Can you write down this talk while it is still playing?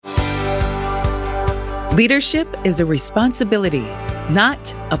Leadership is a responsibility,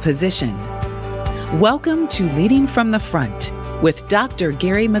 not a position. Welcome to Leading from the Front with Dr.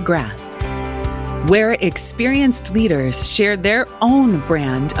 Gary McGrath, where experienced leaders share their own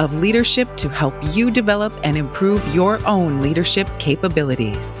brand of leadership to help you develop and improve your own leadership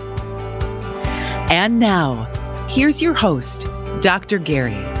capabilities. And now, here's your host, Dr.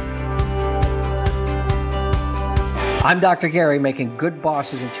 Gary. I'm Dr. Gary, making good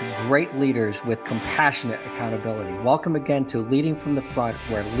bosses into great leaders with compassionate accountability. Welcome again to Leading from the Front,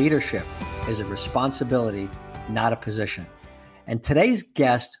 where leadership is a responsibility, not a position. And today's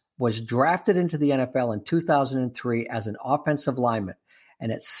guest was drafted into the NFL in 2003 as an offensive lineman.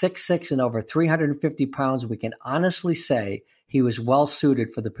 And at 6'6" and over 350 pounds, we can honestly say he was well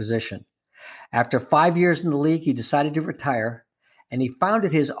suited for the position. After 5 years in the league, he decided to retire, and he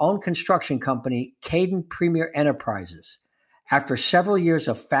founded his own construction company, Ogden Premier Enterprises. After several years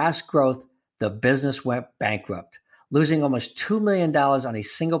of fast growth, the business went bankrupt, losing almost $2 million on a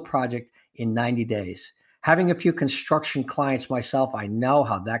single project in 90 days. Having a few construction clients myself, I know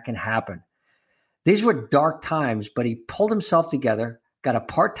how that can happen. These were dark times, but he pulled himself together, got a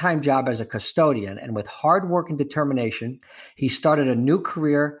part-time job as a custodian, and with hard work and determination, he started a new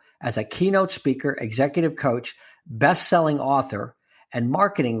career as a keynote speaker, executive coach, best-selling author, and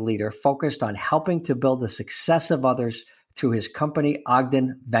marketing leader focused on helping to build the success of others through his company,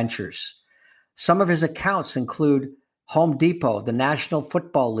 Ogden Ventures. Some of his accounts include Home Depot, the National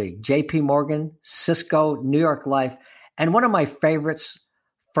Football League, JP Morgan, Cisco, New York Life, and one of my favorites,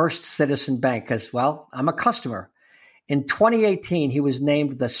 First Citizen Bank, because, well, I'm a customer. In 2018, he was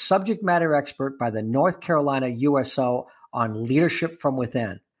named the subject matter expert by the North Carolina USO on leadership from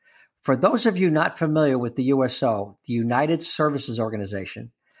within. For those of you not familiar with the USO, the United Services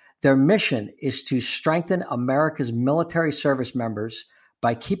Organization, their mission is to strengthen America's military service members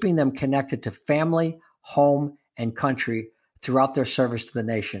by keeping them connected to family, home, and country throughout their service to the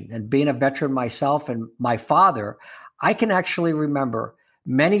nation. And being a veteran myself and my father, I can actually remember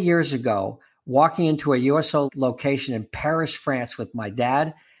many years ago walking into a USO location in Paris, France with my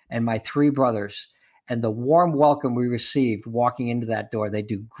dad and my three brothers. And the warm welcome we received walking into that door. They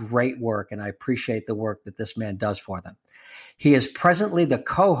do great work, and I appreciate the work that this man does for them. He is presently the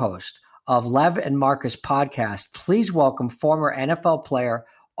co-host of Lev and Marques podcast. Please welcome former NFL player,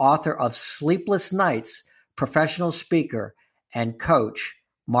 author of Sleepless Nights, professional speaker, and coach,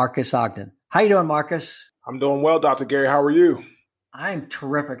 Marques Ogden. How you doing, Marques? I'm doing well, Dr. Gary. How are you? I'm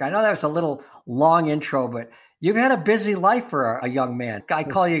terrific. I know that was a little long intro, but you've had a busy life for a young man. I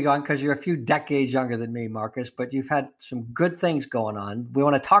call you young because you're a few decades younger than me, Marques, but you've had some good things going on. We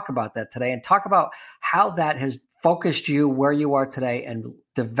want to talk about that today and talk about how that has focused you where you are today and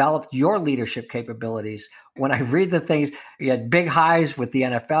developed your leadership capabilities. When I read the things, you had big highs with the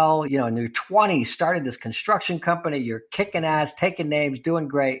NFL, in your 20s, started this construction company, you're kicking ass, taking names, doing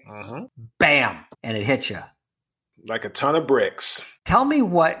great. Bam, and it hit you. Like a ton of bricks. Tell me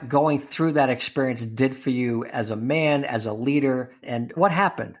what going through that experience did for you as a man, as a leader, and what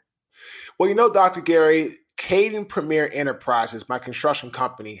happened? Well, Dr. Gary, Ogden Premier Enterprises, my construction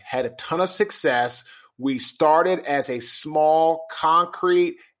company, had a ton of success. We started as a small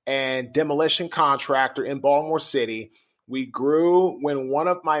concrete and demolition contractor in Baltimore City. We grew when one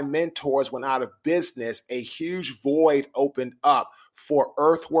of my mentors went out of business. A huge void opened up for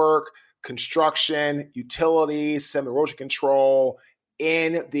earthwork, construction, utilities, semi-erosion control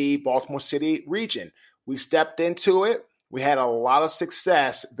in the Baltimore City region. We stepped into it. We had a lot of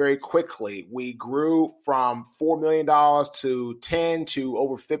success very quickly. We grew from $4 million to 10 to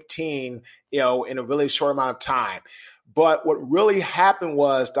over 15, in a really short amount of time. But what really happened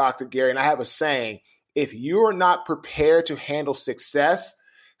was, Dr. Gary, and I have a saying, if you are not prepared to handle success,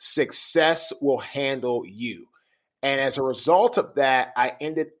 success will handle you. And as a result of that, I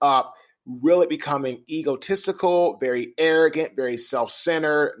ended up really becoming egotistical, very arrogant, very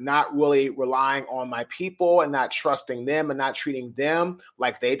self-centered, not really relying on my people and not trusting them and not treating them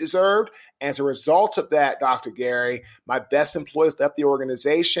like they deserved. And as a result of that, Dr. Gary, my best employees left the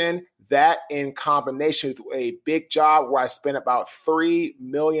organization. That in combination with a big job where I spent about $3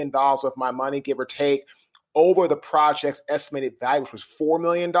 million of my money, give or take, over the project's estimated value, which was $4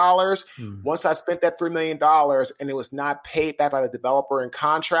 million. Once I spent that $3 million and it was not paid back by the developer and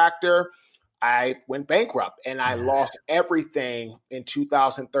contractor, I went bankrupt and I lost everything in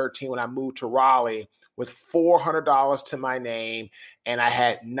 2013 when I moved to Raleigh with $400 to my name. And I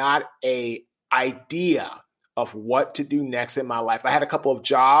had not an idea of what to do next in my life. I had a couple of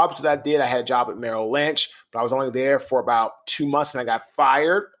jobs that I did. I had a job at Merrill Lynch, but I was only there for about 2 months and I got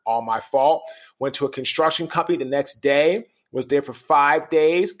fired, all my fault. Went to a construction company the next day. was there for 5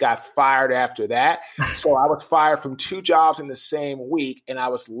 days, got fired after that. So I was fired from 2 jobs in the same week, and I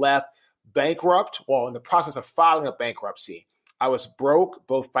was left bankrupt. Well, in the process of filing a bankruptcy, I was broke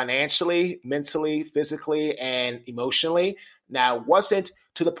both financially, mentally, physically, and emotionally. Now, it wasn't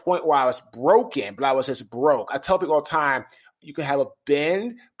to the point where I was broken, but I was just broke. I tell people all the time, you can have a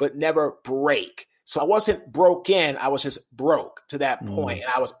bend, but never break. So I wasn't broken. I was just broke to that point.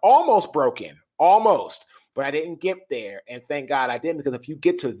 And I was almost broken, almost, but I didn't get there. And thank God I didn't, because if you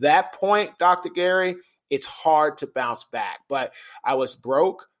get to that point, Dr. Gary, it's hard to bounce back. But I was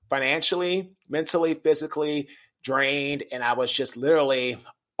broke financially, mentally, physically, drained, and I was just literally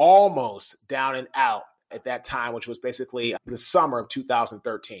almost down and out at that time, which was basically the summer of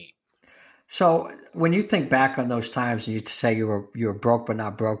 2013. So when you think back on those times and you say you were broke but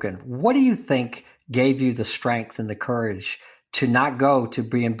not broken, what do you think gave you the strength and the courage to not go to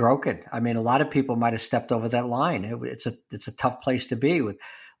being broken? I mean, a lot of people might have stepped over that line. It's a tough place to be, with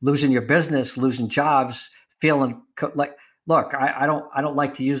losing your business, losing jobs, feeling like, look, I don't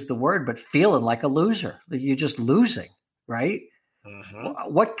like to use the word, but feeling like a loser. You're just losing, right?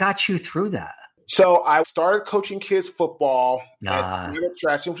 Mm-hmm. What got you through that? So I started coaching kids football as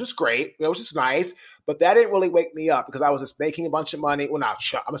dressing, which was great. It was just nice, but that didn't really wake me up because I was just making a bunch of money. Well, I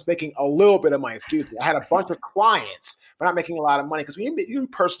was making a little bit of money. Excuse me. I had a bunch of clients, but not making a lot of money, because when you do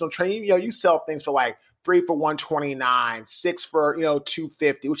personal training, you sell things for like 3 for $129, 6 for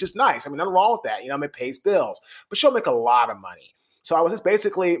 $250, which is nice. I mean, nothing wrong with that. It pays bills, but she'll make a lot of money. So I was just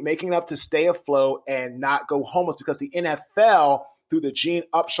basically making enough to stay afloat and not go homeless, because the NFL, through the Gene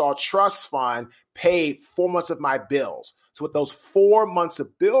Upshaw Trust Fund, paid 4 months of my bills. So with those 4 months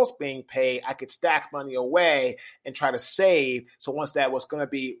of bills being paid, I could stack money away and try to save. So once that was going to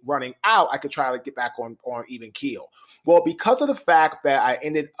be running out, I could try to get back on even keel. Well, because of the fact that I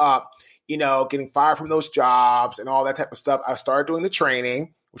ended up, getting fired from those jobs and all that type of stuff, I started doing the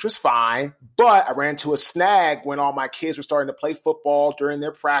training, which was fine. But I ran into a snag when all my kids were starting to play football during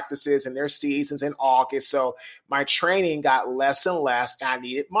their practices and their seasons in August. So my training got less and less, and I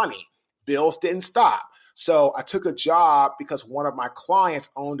needed money. Bills didn't stop. So I took a job because one of my clients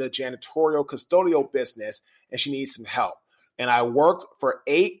owned a janitorial custodial business and she needs some help. And I worked for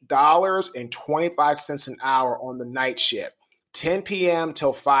 $8.25 an hour on the night shift, 10 p.m.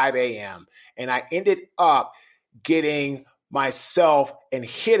 till 5 a.m. And I ended up getting myself and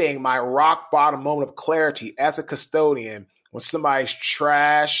hitting my rock bottom moment of clarity as a custodian when somebody's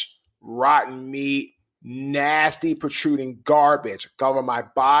trash, rotten meat, nasty protruding garbage covered my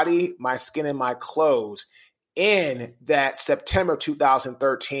body, my skin, and my clothes in that September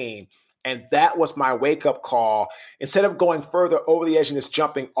 2013. And that was my wake-up call. Instead of going further over the edge and just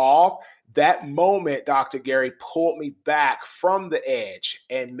jumping off, that moment, Dr. Gary, pulled me back from the edge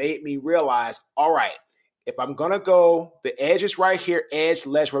and made me realize, all right, if I'm going to go, the edge is right here, edge,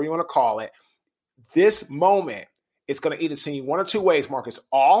 ledge, whatever you want to call it. This moment is going to either send you one or two ways, Marques,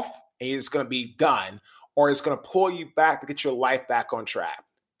 off, and you're just going to be done, or it's going to pull you back to get your life back on track.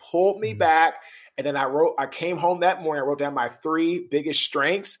 Pulled me back, and then I came home that morning, I wrote down my 3 biggest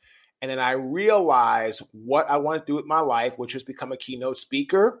strengths, and then I realized what I want to do with my life, which was become a keynote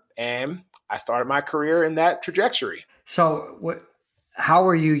speaker, and I started my career in that trajectory. So how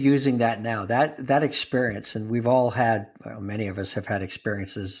are you using that now? That experience, and we've all had, many of us have had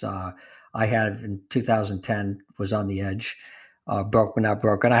experiences. I had in 2010, was on the edge, broke but not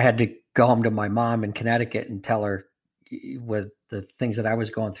broke. And I had to go home to my mom in Connecticut and tell her, with the things that I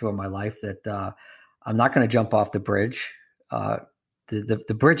was going through in my life, that I'm not going to jump off the bridge.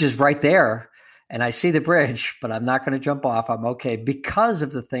 The bridge is right there, and I see the bridge, but I'm not going to jump off. I'm okay, because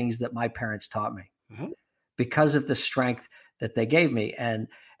of the things that my parents taught me, because of the strength that they gave me, and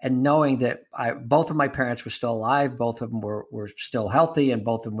knowing that both of my parents were still alive, both of them were still healthy, and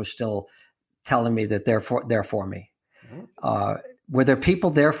both of them were still telling me that they're for me. Were there people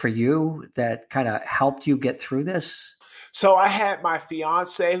there for you that kind of helped you get through this? So I had my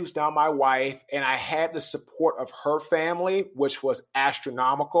fiance, who's now my wife, and I had the support of her family, which was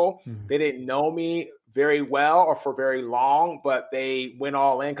astronomical. They didn't know me very well or for very long, but they went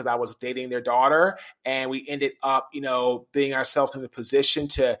all in because I was dating their daughter, and we ended up, being ourselves in the position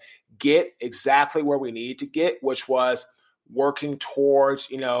to get exactly where we needed to get, which was working towards,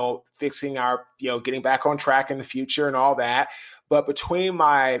 fixing our, getting back on track in the future and all that. But between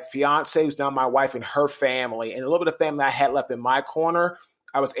my fiance, who's now my wife, and her family, and a little bit of family I had left in my corner,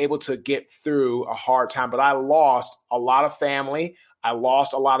 I was able to get through a hard time. But I lost a lot of family. I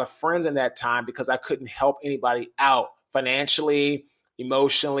lost a lot of friends in that time because I couldn't help anybody out financially,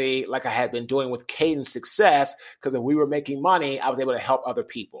 emotionally, like I had been doing with Cadence Success, because if we were making money, I was able to help other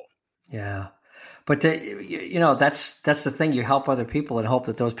people. Yeah. But that's the thing. You help other people and hope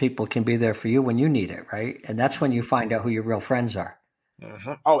that those people can be there for you when you need it, right? And that's when you find out who your real friends are.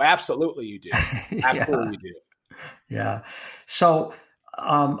 Mm-hmm. Oh, absolutely, you do. Absolutely, you do. Yeah. So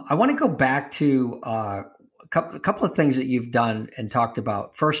I want to go back to a couple of things that you've done and talked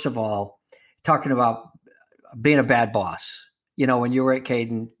about. First of all, talking about being a bad boss. When you were at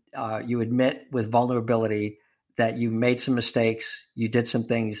Caden, you admit with vulnerability that you made some mistakes, you did some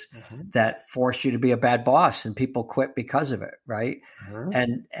things that forced you to be a bad boss, and people quit because of it, right?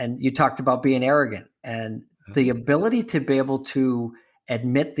 And you talked about being arrogant and the ability to be able to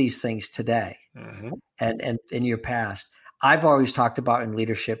admit these things today and in your past. I've always talked about in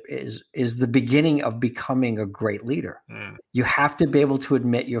leadership is the beginning of becoming a great leader. You have to be able to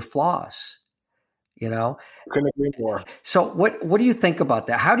admit your flaws. Couldn't agree more. So what do you think about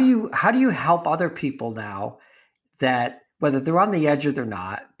that? How do you help other people now that whether they're on the edge or they're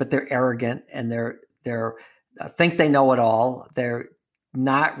not, but they're arrogant and they're think they know it all. They're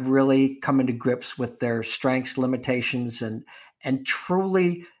not really coming to grips with their strengths, limitations, and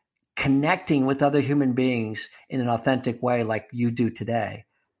truly connecting with other human beings in an authentic way like you do today.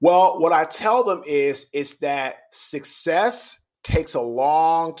 Well, what I tell them is that success takes a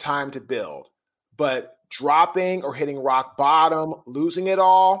long time to build, but dropping or hitting rock bottom, losing it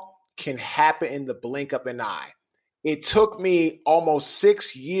all can happen in the blink of an eye. It took me almost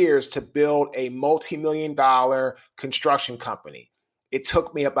 6 years to build a multi-million-dollar construction company. It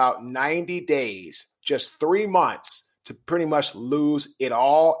took me about 90 days, just 3 months, to pretty much lose it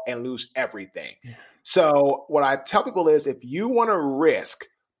all and lose everything. Yeah. So what I tell people is if you want to risk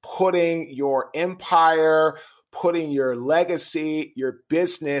putting your empire, putting your legacy, your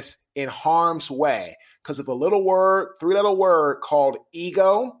business in harm's way, because of a little word, 3-letter word called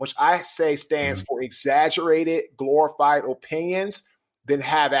ego, which I say stands for exaggerated, glorified opinions, then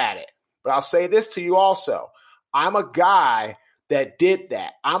have at it. But I'll say this to you also. I'm a guy that did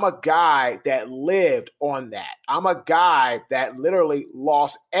that. I'm a guy that lived on that. I'm a guy that literally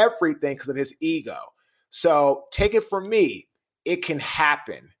lost everything because of his ego. So take it from me. It can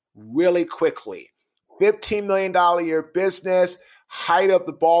happen really quickly. $15 million a year business, height of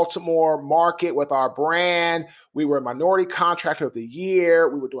the Baltimore market with our brand. We were minority contractor of the year.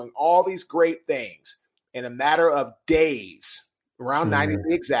 We were doing all these great things. In a matter of days, around 90 to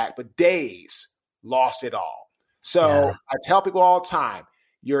be exact, but days, lost it all. So I tell people all the time,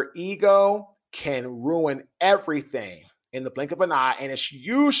 your ego can ruin everything in the blink of an eye. And it's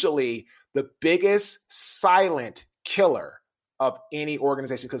usually the biggest silent killer of any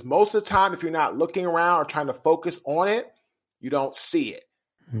organization. Because most of the time, if you're not looking around or trying to focus on it, you don't see it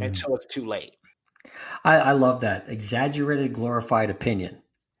until it's too late. I love that. Exaggerated, glorified opinion.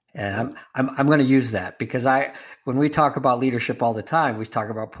 And I'm going to use that because when we talk about leadership all the time, we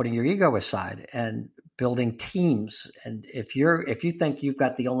talk about putting your ego aside and building teams. And if you think you've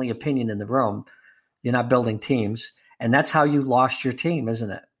got the only opinion in the room, you're not building teams. And that's how you lost your team,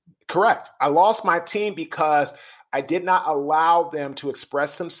 isn't it? Correct. I lost my team because I did not allow them to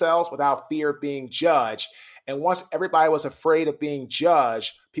express themselves without fear of being judged. And once everybody was afraid of being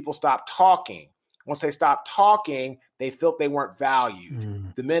judged, people stopped talking. Once they stopped talking, they felt they weren't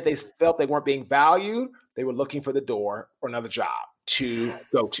valued. The minute they felt they weren't being valued, they were looking for the door or another job to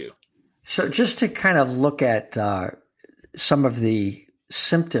go to. So just to kind of look at some of the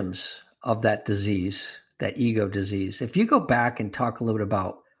symptoms of that disease, that ego disease, if you go back and talk a little bit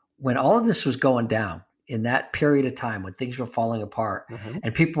about when all of this was going down in that period of time when things were falling apart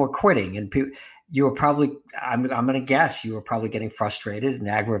and people were quitting and you were probably, I'm going to guess you were probably getting frustrated and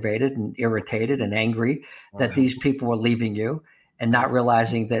aggravated and irritated and angry that these people were leaving you and not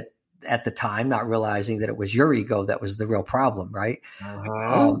realizing that at the time, not realizing that it was your ego that was the real problem, right?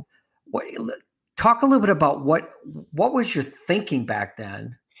 Talk a little bit about what was your thinking back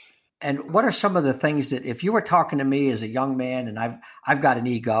then, and what are some of the things that if you were talking to me as a young man and I've got an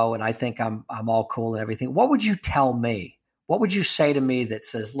ego and I think I'm all cool and everything, what would you tell me? What would you say to me that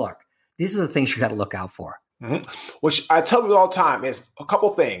says, look, these are the things you got to look out for? Which I tell people all the time is a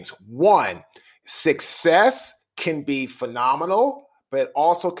couple things. One, success can be phenomenal, but it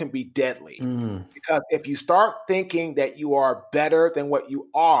also can be deadly. Because if you start thinking that you are better than what you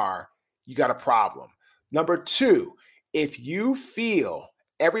are, you got a problem. Number two, if you feel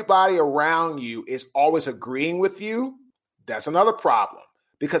everybody around you is always agreeing with you, that's another problem.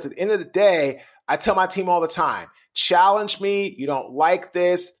 Because at the end of the day, I tell my team all the time, challenge me. You don't like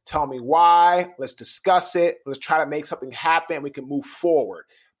this. Tell me why. Let's discuss it. Let's try to make something happen. We can move forward.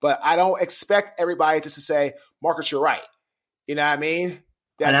 But I don't expect everybody just to say, Marques, you're right. You know what I mean?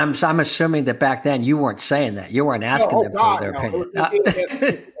 And I'm assuming that back then you weren't saying that. You weren't asking them for their opinion. Back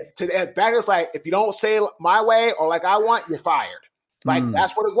it's like, if you don't say it my way or like I want, you're fired. Like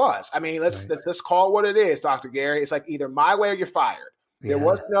that's what it was. I mean, let's call it what it is, Dr. Gary. It's like either my way or you're fired. There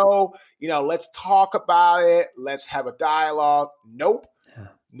was no, let's talk about it. Let's have a dialogue. Nope. Yeah.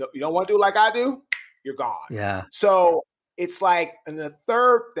 No, you don't want to do like I do, you're gone. Yeah. So it's like, and the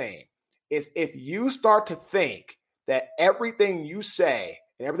third thing is if you start to think that everything you say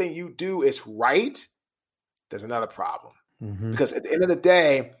and everything you do is right, there's another problem. Mm-hmm. Because at the end of the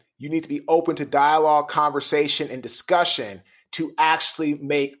day, you need to be open to dialogue, conversation, and discussion to actually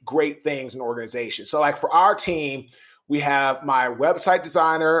make great things in organizations. So like for our team, we have my website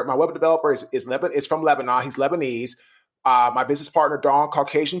designer, my web developer is from Lebanon. He's Lebanese. My business partner, Dawn,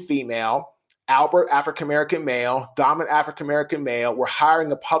 Caucasian female. Albert, African-American male. Dominant African-American male. We're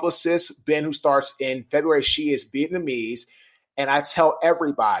hiring a publicist, Ben, who starts in February. She is Vietnamese. And I tell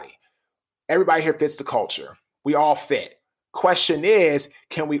everybody here fits the culture. We all fit. Question is,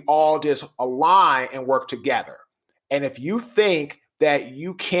 can we all just align and work together? And if you think that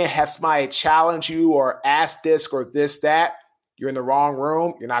you can't have somebody challenge you or ask this or this, that, you're in the wrong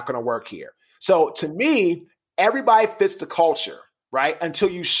room. You're not going to work here. So to me, everybody fits the culture, right? Until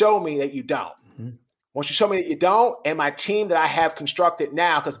you show me that you don't. Mm-hmm. Once you show me that you don't, and my team that I have constructed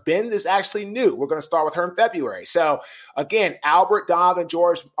now, because Ben is actually new. We're going to start with her in February. So again, Albert, Donovan,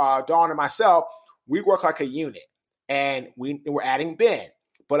 George, Dawn, and myself, we work like a unit. And we're adding Ben.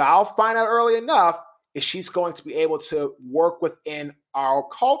 But I'll find out early enough if she's going to be able to work within our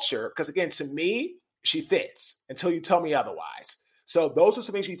culture. Because again, to me, she fits until you tell me otherwise. So those are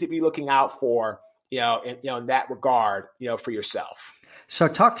some things you need to be looking out for, in that regard, for yourself. So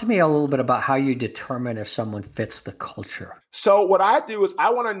talk to me a little bit about how you determine if someone fits the culture. So what I do is I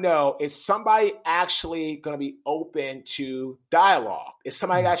want to know, is somebody actually going to be open to dialogue? Is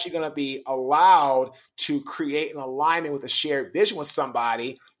somebody actually going to be allowed to create an alignment with a shared vision with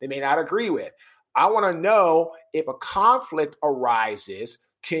somebody they may not agree with? I want to know if a conflict arises,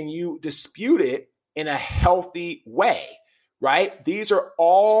 can you dispute it in a healthy way, right? These are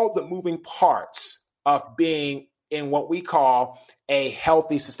all the moving parts of being in what we call a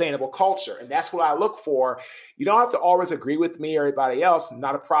healthy, sustainable culture. And that's what I look for. You don't have to always agree with me or everybody else,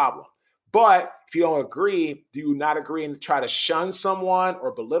 not a problem. But if you don't agree, do you not agree and try to shun someone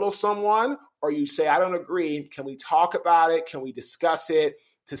or belittle someone? Or you say, I don't agree. Can we talk about it? Can we discuss it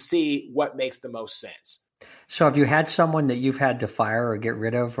to see what makes the most sense? So have you had someone that you've had to fire or get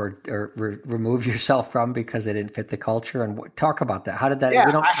rid of or remove yourself from because they didn't fit the culture? And talk about that. How did that? Yeah,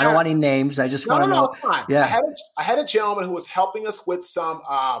 I don't want any names. I just want to know. Fine. Yeah. I had a gentleman who was helping us with some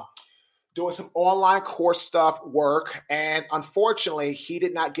doing some online course work. And unfortunately, he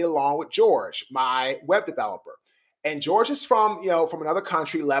did not get along with George, my web developer. And George is from another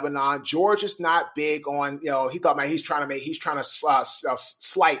country, Lebanon. George is not big on, he thought, man, he's trying to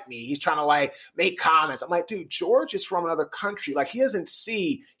slight me. He's trying to make comments. I'm like, dude, George is from another country. Like, he doesn't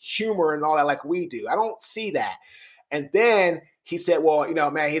see humor and all that like we do. I don't see that. And then he said, well,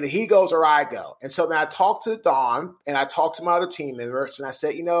 man, either he goes or I go. And so then I talked to Dawn and I talked to my other team members and I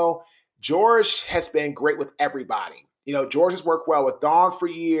said, George has been great with everybody. George has worked well with Dawn for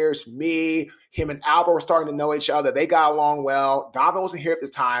years. Him and Albert were starting to know each other. They got along well. Donovan wasn't here at the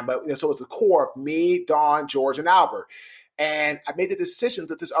time, but so it was the core of me, Dawn, George, and Albert. And I made the decision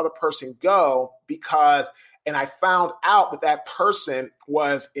to let this other person go and I found out that person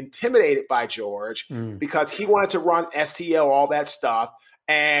was intimidated by George because he wanted to run SEO, all that stuff.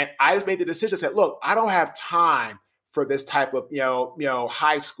 And I just made the decision, said, look, I don't have time for this type of,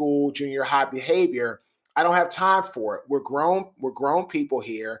 high school, junior high behavior. I don't have time for it. We're grown people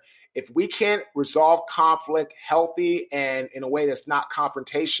here. If we can't resolve conflict healthy and in a way that's not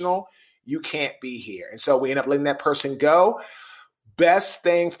confrontational, you can't be here. And so we end up letting that person go. Best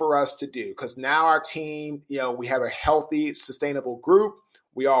thing for us to do, because now our team, we have a healthy, sustainable group.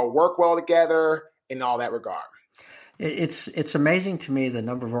 We all work well together in all that regard. It's amazing to me the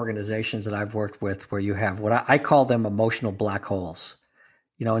number of organizations that I've worked with where you have what I call them emotional black holes.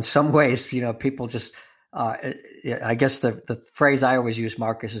 In some ways, people just I guess the phrase I always use,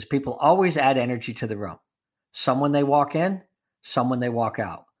 Marques, is people always add energy to the room. Some when they walk in, some when they walk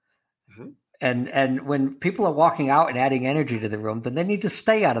out. Mm-hmm. And when people are walking out and adding energy to the room, then they need to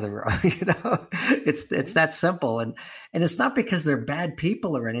stay out of the room. It's that simple. And it's not because they're bad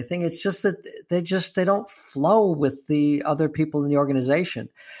people or anything. It's just that they don't flow with the other people in the organization.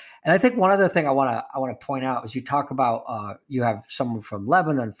 And I think one other thing I want to point out is you talk about you have someone from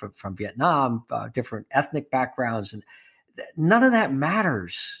Lebanon, from Vietnam, different ethnic backgrounds, and none of that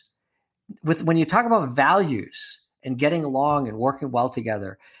matters. When you talk about values and getting along and working well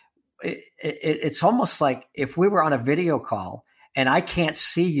together. It's almost like if we were on a video call and I can't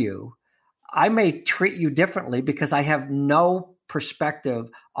see you, I may treat you differently because I have no perspective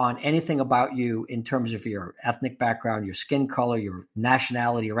on anything about you in terms of your ethnic background, your skin color, your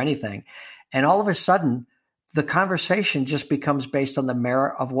nationality, or anything. And all of a sudden, the conversation just becomes based on the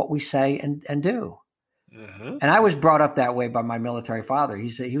merit of what we say and do. Mm-hmm. And I was brought up that way by my military father.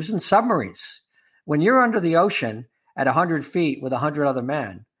 He was in submarines. When you're under the ocean at 100 feet with 100 other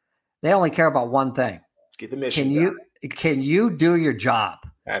men, they only care about one thing. Get the mission done. Can you do your job?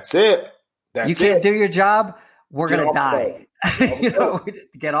 That's it. You can't do your job, we're going to die.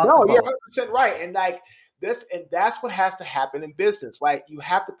 Get off the boat. You're 100% right. And like this, and that's what has to happen in business. Like you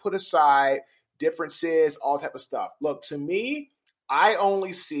have to put aside differences, all type of stuff. Look, to me, I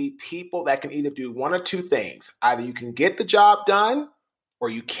only see people that can either do one or two things. Either you can get the job done or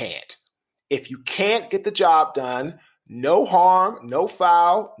you can't. If you can't get the job done, no harm, no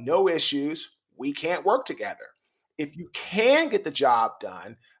foul, no issues. We can't work together. If you can get the job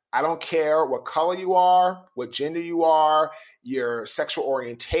done, I don't care what color you are, what gender you are, your sexual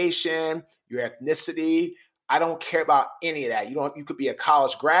orientation, your ethnicity. I don't care about any of that. You could be a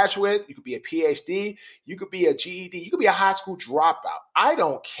college graduate, you could be a PhD, you could be a GED, you could be a high school dropout. I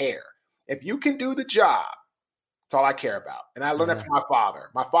don't care. If you can do the job, that's all I care about. And I learned that from my father.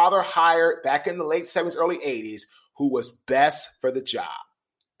 My father hired back in the late 70s, early 80s, who was best for the job.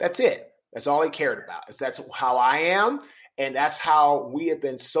 That's it. That's all he cared about. That's how I am. And that's how we have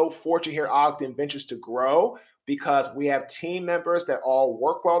been so fortunate here at Ogden Ventures to grow, because we have team members that all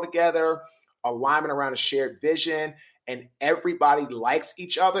work well together, alignment around a shared vision, and everybody likes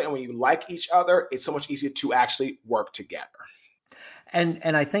each other. And when you like each other, it's so much easier to actually work together. And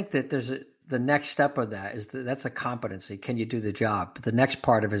I think that the next step of that is that's a competency. Can you do the job? But the next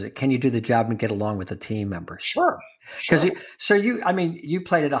part of it is, can you do the job and get along with the team members? Sure. Because you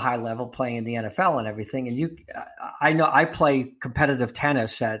played at a high level, playing in the NFL and everything. And I know I play competitive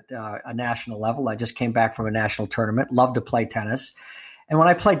tennis at a national level. I just came back from a national tournament. Love to play tennis. And when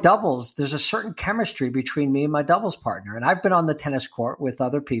I play doubles, there's a certain chemistry between me and my doubles partner. And I've been on the tennis court with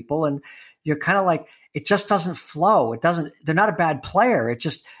other people, and you're kind of like, it just doesn't flow. They're not a bad player.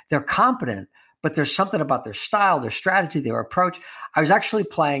 They're competent, but there's something about their style, their strategy, their approach. I was actually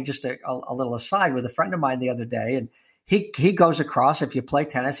playing, just a little aside, with a friend of mine the other day, and he goes across. If you play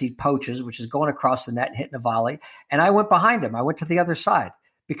tennis, he poaches, which is going across the net and hitting a volley. And I went behind him. I went to the other side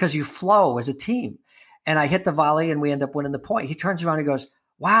because you flow as a team. And I hit the volley and we end up winning the point. He turns around and goes,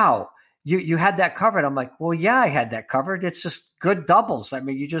 wow, you had that covered. I'm like, well, yeah, I had that covered. It's just good doubles. I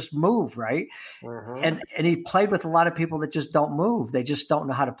mean, you just move, right? Mm-hmm. And he played with a lot of people that just don't move. They just don't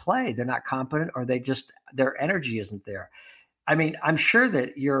know how to play. They're not competent, or their energy isn't there. I mean, I'm sure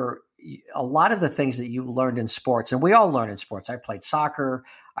that a lot of the things that you learned in sports, and we all learn in sports. I played soccer.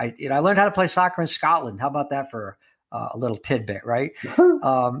 I learned how to play soccer in Scotland. How about that for a little tidbit, right?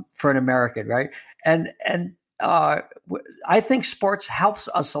 For an American, right? And I think sports helps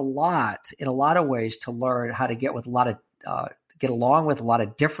us a lot in a lot of ways to learn how to get along with a lot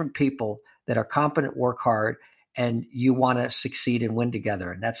of different people that are competent, work hard, and you want to succeed and win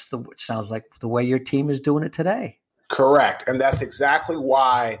together. And that's it sounds like the way your team is doing it today. Correct. And that's exactly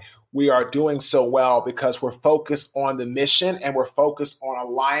why we are doing so well, because we're focused on the mission and we're focused on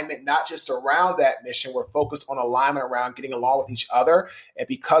alignment, not just around that mission. We're focused on alignment around getting along with each other. And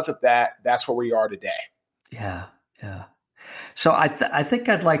because of that, that's where we are today. Yeah. Yeah. So I think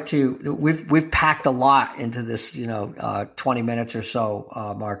I'd like to, we've packed a lot into this, 20 minutes or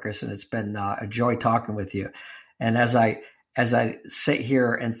so, Marques, and it's been a joy talking with you. And as I sit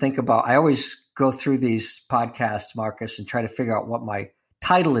here and think about, I always go through these podcasts, Marques, and try to figure out what my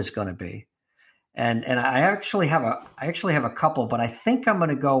title is going to be. And I actually have a couple, but I think I'm going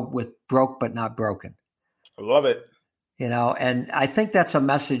to go with broke, but not broken. I love it. And I think that's a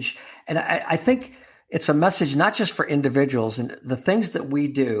message. And I think it's a message not just for individuals and the things that we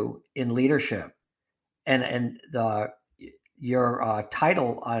do in leadership, and your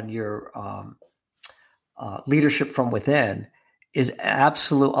title on your leadership from within is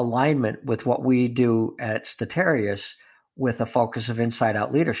absolute alignment with what we do at Statarius, with a focus of inside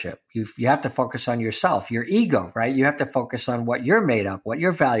out leadership. You have to focus on yourself, your ego, right? You have to focus on what you're made of, what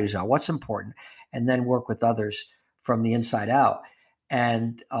your values are, what's important, and then work with others from the inside out.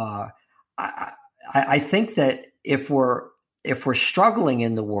 And I think that if we're struggling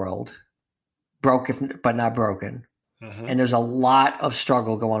in the world, broke but not broken, mm-hmm. and there's a lot of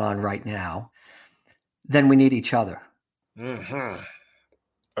struggle going on right now, then we need each other. Mm-hmm.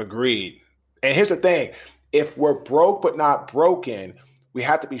 Agreed. And here's the thing. If we're broke but not broken, We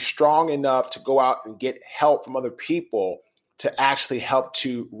have to be strong enough to go out and get help from other people to actually help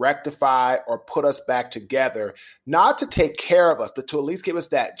to rectify or put us back together, not to take care of us, but to at least give us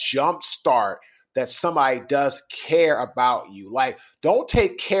that jump start that somebody does care about you. Like, don't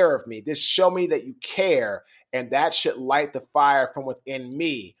take care of me. Just show me that you care. And that should light the fire from within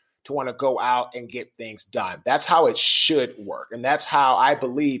me to want to go out and get things done. That's how it should work. And that's how I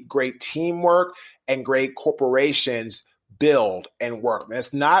believe great teamwork and great corporations build and work. And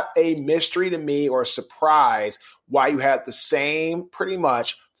it's not a mystery to me or a surprise why you have the same pretty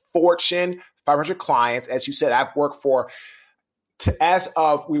much Fortune 500 clients. As you said, I've worked for, as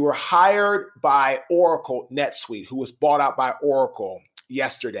of, we were hired by Oracle NetSuite, who was bought out by Oracle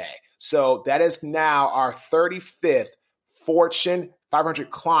yesterday. So that is now our 35th Fortune 500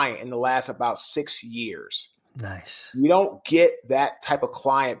 client in the last about 6 years. Nice. You don't get that type of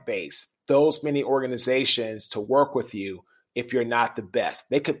client base, those many organizations to work with you if you're not the best.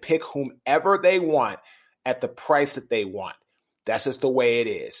 They could pick whomever they want at the price that they want. That's just the way it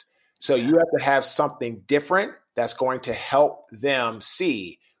is. So you have to have something different that's going to help them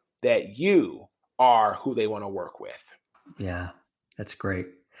see that you are who they want to work with. Yeah, that's great.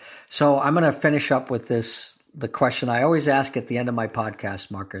 So I'm going to finish up with the question I always ask at the end of my podcast,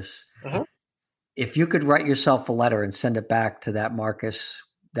 Marques. Mm-hmm. If you could write yourself a letter and send it back to that Marques,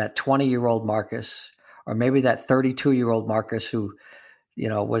 that 20-year-old Marques, or maybe that 32-year-old Marques who,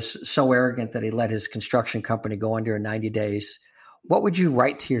 was so arrogant that he let his construction company go under in 90 days, what would you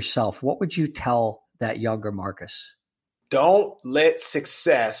write to yourself? What would you tell that younger Marques? Don't let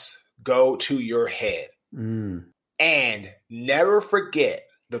success go to your head. And never forget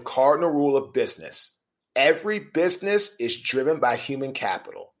the cardinal rule of business. Every business is driven by human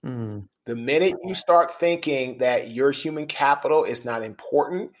capital. The minute you start thinking that your human capital is not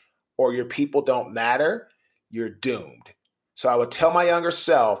important or your people don't matter, you're doomed. So I would tell my younger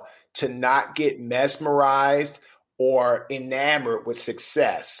self to not get mesmerized or enamored with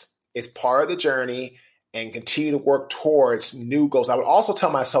success. It's part of the journey, and continue to work towards new goals. I would also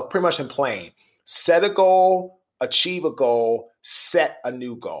tell myself pretty much in plain, set a goal, achieve a goal, set a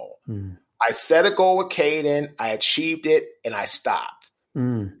new goal. I set a goal with Caden, I achieved it, and I stopped.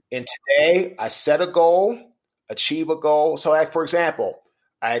 And today I set a goal, achieve a goal. So like, for example,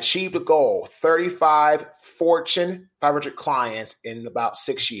 I achieved a goal, 35 Fortune 500 clients in about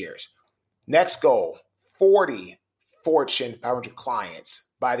 6 years. Next goal, 40 Fortune 500 clients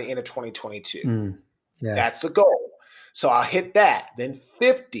by the end of 2022. That's the goal. So I'll hit that. Then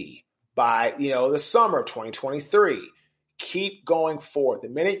 50 by, the summer of 2023. Keep going forward. The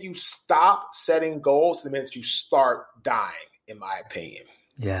minute you stop setting goals, the minute you start dying, in my opinion.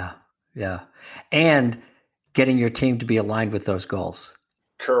 Yeah. And getting your team to be aligned with those goals.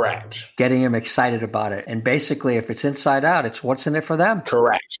 Correct. Getting them excited about it. And basically, if it's inside out, it's what's in it for them.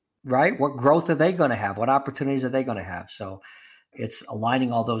 Correct. Right? What growth are they going to have? What opportunities are they going to have? So it's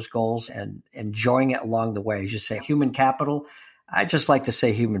aligning all those goals and enjoying it along the way. As you say, human capital, I just like to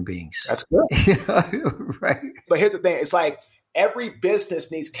say human beings. That's good. Right. But here's the thing. It's like every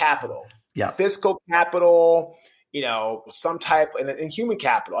business needs capital. Yeah. Fiscal capital, some type, and human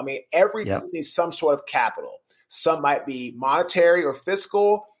capital. I mean, every business needs some sort of capital. Some might be monetary or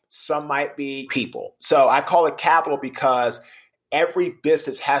fiscal. Some might be people. So I call it capital because every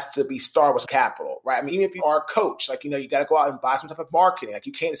business has to be started with capital, right? I mean, even if you are a coach, like, you got to go out and buy some type of marketing. Like,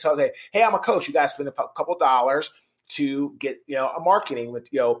 you can't just say, hey, I'm a coach. You got to spend a couple dollars to get, a marketing with,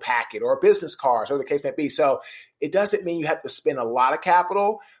 packet or a business card, or the case may be. So it doesn't mean you have to spend a lot of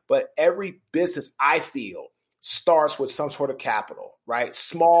capital, but every business, I feel, starts with some sort of capital, right?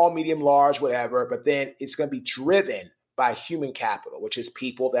 Small, medium, large, whatever, but then it's going to be driven by human capital, which is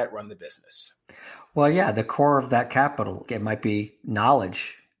people that run the business. Well, yeah, the core of that capital, it might be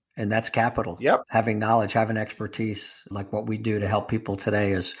knowledge, and that's capital. Yep. Having knowledge, having expertise, like what we do to help people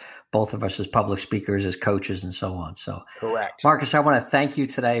today as both of us as public speakers, as coaches, and so on. So, correct. Marques, I want to thank you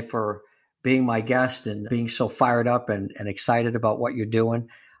today for being my guest and being so fired up and excited about what you're doing.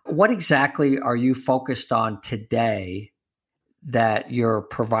 What exactly are you focused on today that you're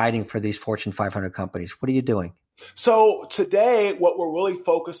providing for these Fortune 500 companies? What are you doing? So today, what we're really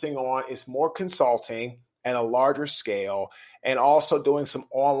focusing on is more consulting at a larger scale, and also doing some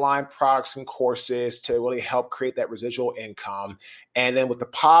online products and courses to really help create that residual income. And then with the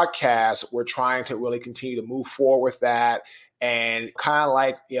podcast, we're trying to really continue to move forward with that and kind of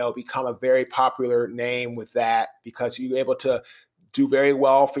like, become a very popular name with that, because you're able to do very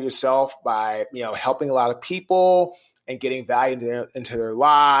well for yourself by, helping a lot of people and getting value into their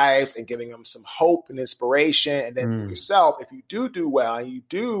lives and giving them some hope and inspiration. And then for yourself, if you do well and you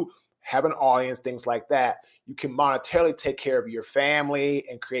do have an audience, things like that, you can monetarily take care of your family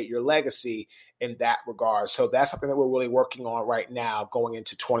and create your legacy in that regard. So that's something that we're really working on right now going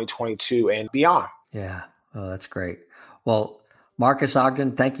into 2022 and beyond. Yeah. Oh, that's great. Well, Marques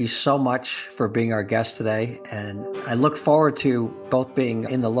Ogden, thank you so much for being our guest today. And I look forward to both being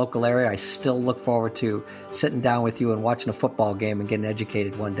in the local area. I still look forward to sitting down with you and watching a football game and getting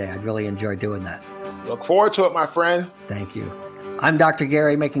educated one day. I'd really enjoy doing that. Look forward to it, my friend. Thank you. I'm Dr.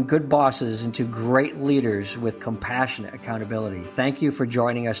 Gary, making good bosses into great leaders with compassionate accountability. Thank you for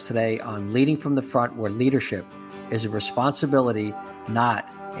joining us today on Leading from the Front, where leadership is a responsibility, not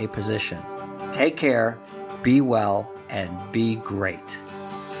a position. Take care, be well, and be great.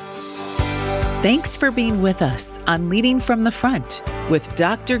 Thanks for being with us on Leading from the Front with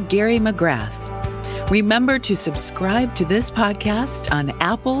Dr. Gary McGrath. Remember to subscribe to this podcast on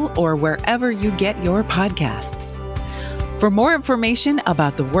Apple or wherever you get your podcasts. For more information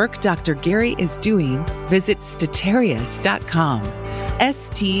about the work Dr. Gary is doing, visit statarius.com,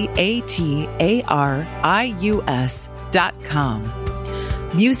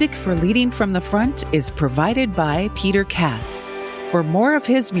 statarius.com. Music for Leading from the Front is provided by Peter Katz. For more of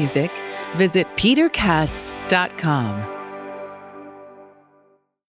his music, visit peterkatz.com.